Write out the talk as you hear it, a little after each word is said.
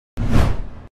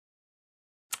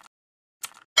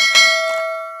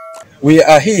We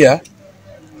are here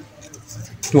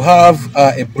to have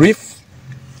a brief,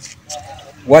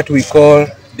 what we call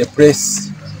the press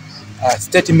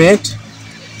statement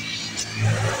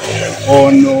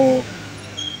on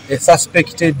a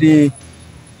suspected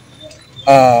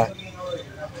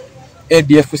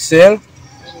ADF cell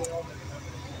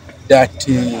that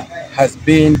has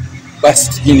been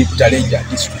bust in Butaleja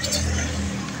district.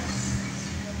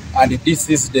 And this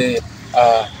is the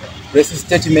press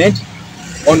statement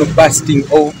on busting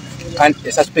of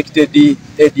a suspected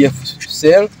ADF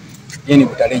cell in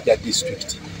Butaleja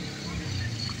district.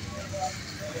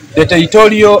 The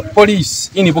territorial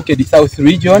police in Bukedde South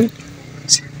region,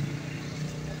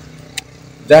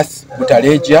 that's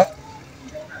Butaleja,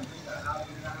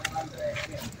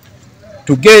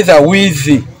 together with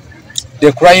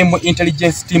the crime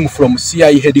intelligence team from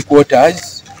CI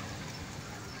headquarters,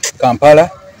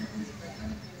 Kampala,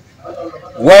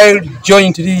 while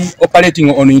jointly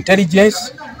operating on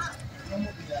intelligence,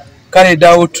 carried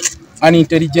out an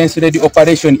intelligence-led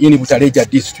operation in Butaleja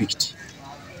district.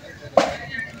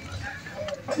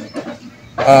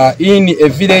 In a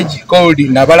village called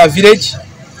Nabala Village,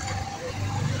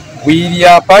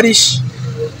 Wiria Parish,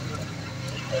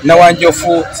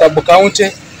 Nawanjofu sub-county,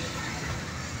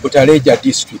 Butaleja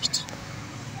district,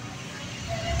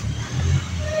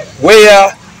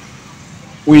 where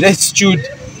we rescued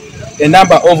a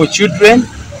number of children,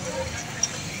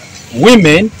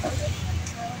 women,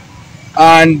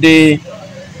 and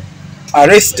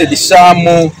arrested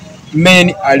some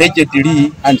men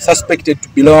allegedly and suspected to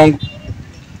belong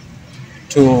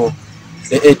to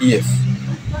the ADF.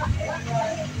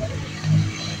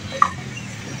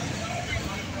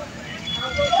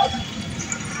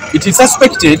 It is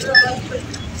suspected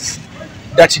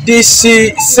that this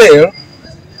cell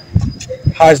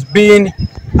has been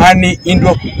an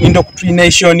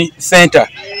indoctrination center,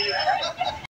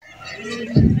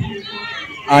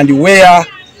 and where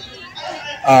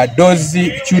those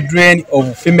children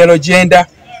of female gender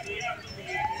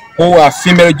who are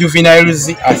female juveniles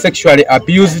are sexually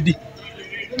abused with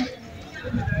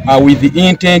the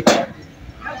intent,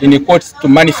 in quotes, to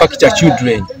manufacture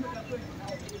children.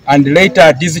 And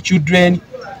later these children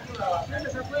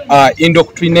are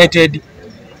indoctrinated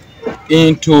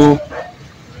into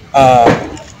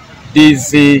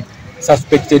these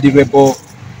suspected rebel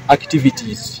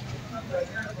activities.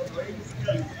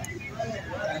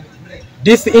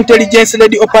 This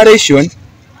intelligence-led operation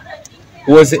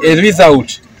was a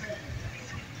result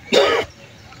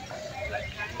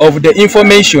of the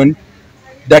information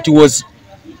that was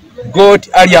got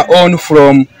earlier on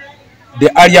from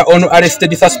the earlier on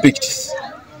arrested suspects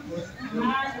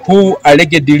who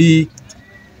allegedly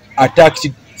attacked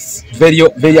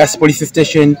various police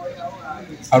stations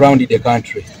around the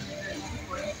country.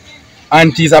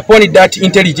 And it is upon that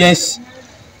intelligence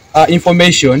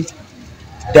information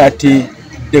that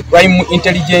the crime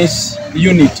intelligence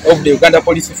unit of the Uganda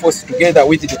Police Force, together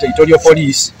with the territorial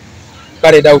police,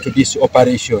 carried out this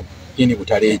operation in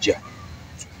Butaleja.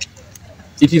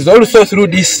 It is also through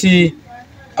this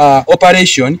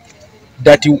operation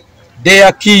that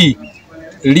their key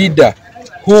leader,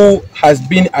 who has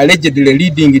been allegedly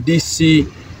leading this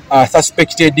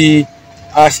suspected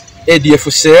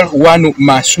ADF cell, one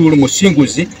Masul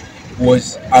Musinguzi,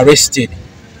 was arrested.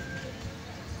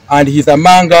 And he is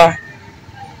among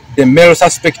the male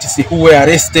suspects who were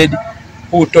arrested,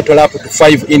 who total up to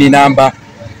 5 in number,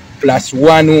 plus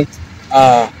one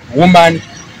woman,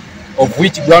 of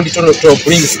which ground total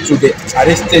brings to the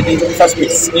arrested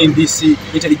suspects in this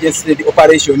intelligence-led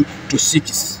operation to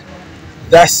 6.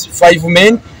 Thus 5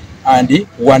 men and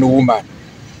 1 woman.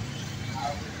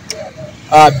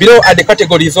 Below are the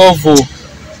categories of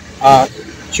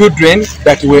children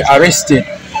that were arrested.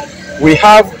 We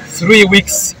have 3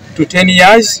 weeks to 10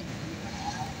 years,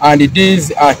 and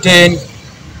these are 10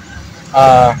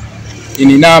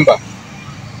 in number.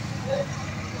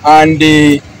 And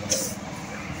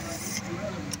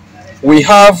we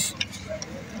have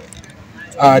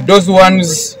those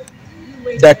ones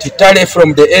that tally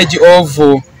from the ages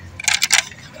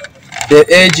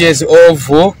of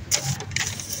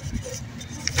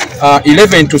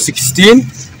 11 to 16.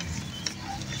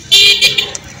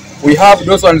 We have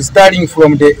those ones starting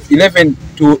from the 11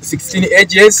 to 16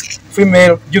 ages.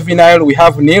 Female juvenile, we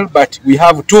have nil, but we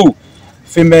have 2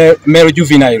 male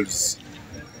juveniles.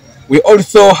 We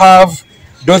also have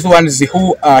those ones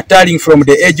who are starting from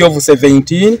the age of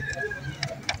 17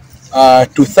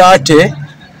 to 30.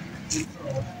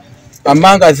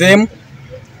 Among them,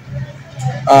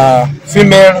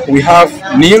 female we have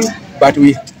nil, but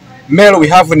male we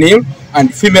have nil,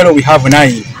 and female we have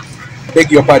 9. Beg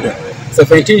your pardon.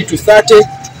 17 to 30,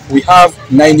 we have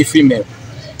 9 female.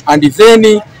 And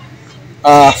then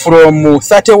from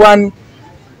 31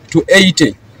 to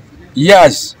 80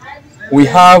 years, we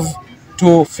have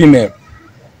 2 female.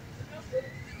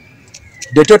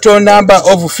 The total number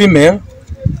of female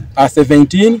are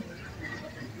 17,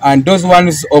 and those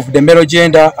ones of the male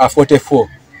gender are 44.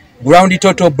 Ground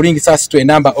total brings us to a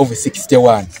number of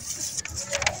 61.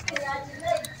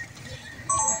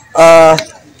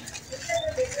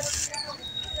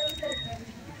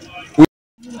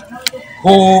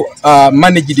 Who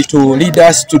managed to lead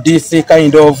us to this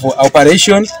kind of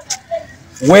operation,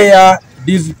 where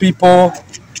these people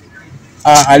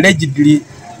are allegedly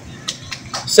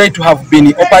said to have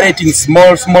been operating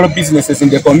small businesses in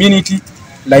the community,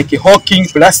 like hawking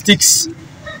plastics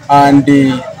and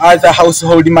other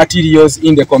household materials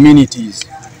in the communities.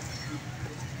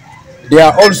 They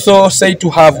are also said to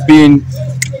have been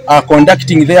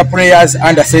conducting their prayers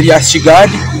under serious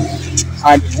guard,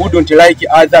 and wouldn't like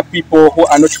other people who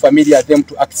are not familiar with them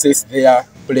to access their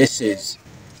places.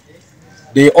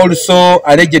 They also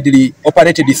allegedly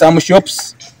operated some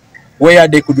shops where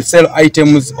they could sell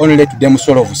items only to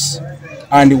themselves.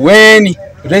 And when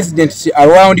residents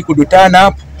around could turn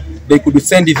up, they could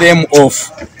send them off,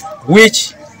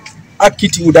 which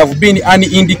act would have been an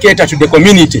indicator to the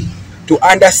community to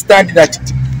understand that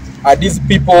these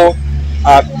people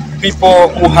are people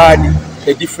who had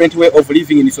a different way of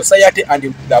living in society, and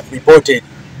would have reported.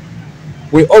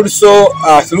 We also,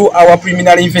 through our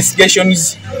preliminary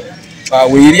investigations,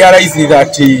 we realized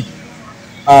that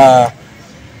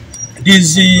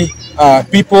these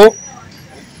people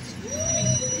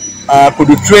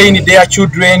could train their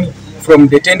children from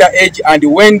the tender age, and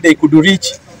when they could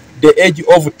reach the age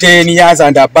of 10 years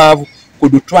and above,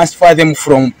 could transfer them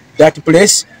from that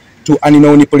place to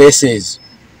unknown places.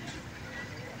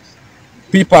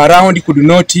 People around could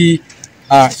not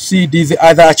see these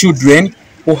other children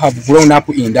who have grown up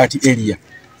in that area.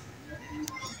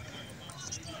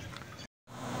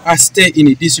 A stay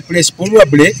in this place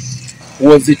probably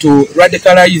was to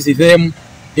radicalize them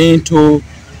into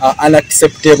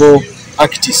unacceptable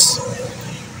acts.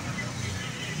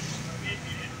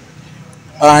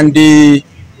 And the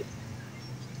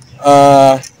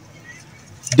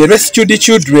rescued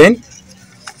children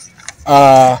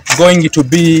are going to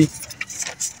be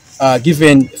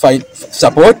given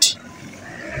support.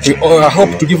 We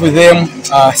hope to give them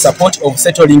support of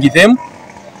settling them,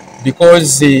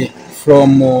 because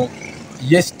from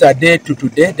yesterday to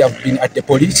today they have been at the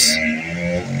police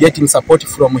getting support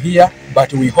from here,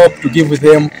 but we hope to give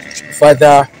them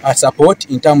further support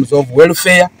in terms of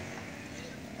welfare.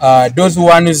 Those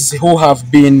ones who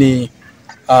have been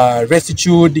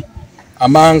rescued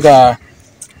among the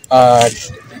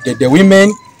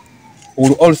women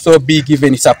will also be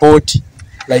given support,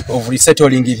 like of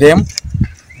resettling them.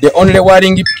 The only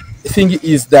worrying thing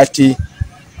is that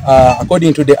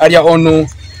according to the area on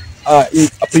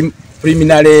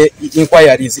preliminary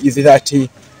inquiries, is that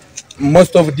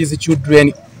most of these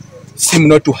children seem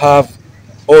not to have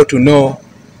or to know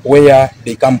where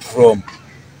they come from.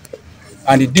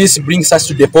 And this brings us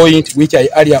to the point which I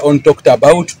earlier on talked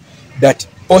about, that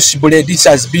possibly this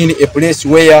has been a place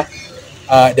where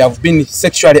they have been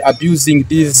sexually abusing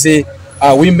these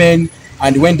women,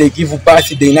 and when they give birth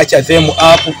they nurture them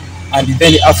up and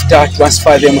then after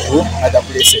transfer them to other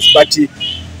places. But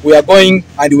we are going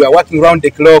and we are working around the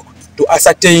clock to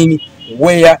ascertain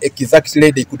where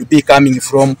exactly they could be coming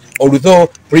from, although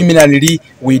preliminarily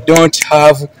we don't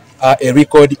have a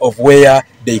record of where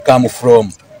they come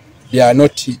from. They are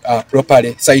not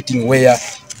properly citing where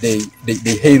they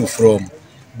hail from.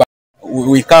 But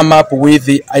we come up with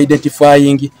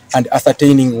identifying and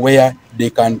ascertaining where they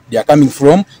are coming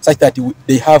from, such that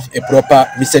they have a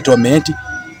proper resettlement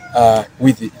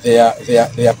with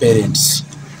their parents.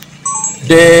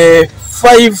 The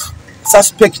 5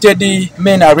 suspected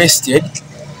men arrested,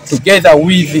 together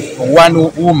with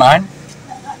 1 woman,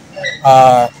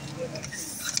 are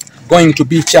going to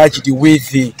be charged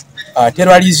with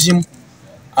terrorism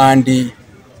and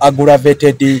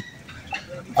aggravated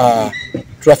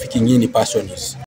trafficking in persons.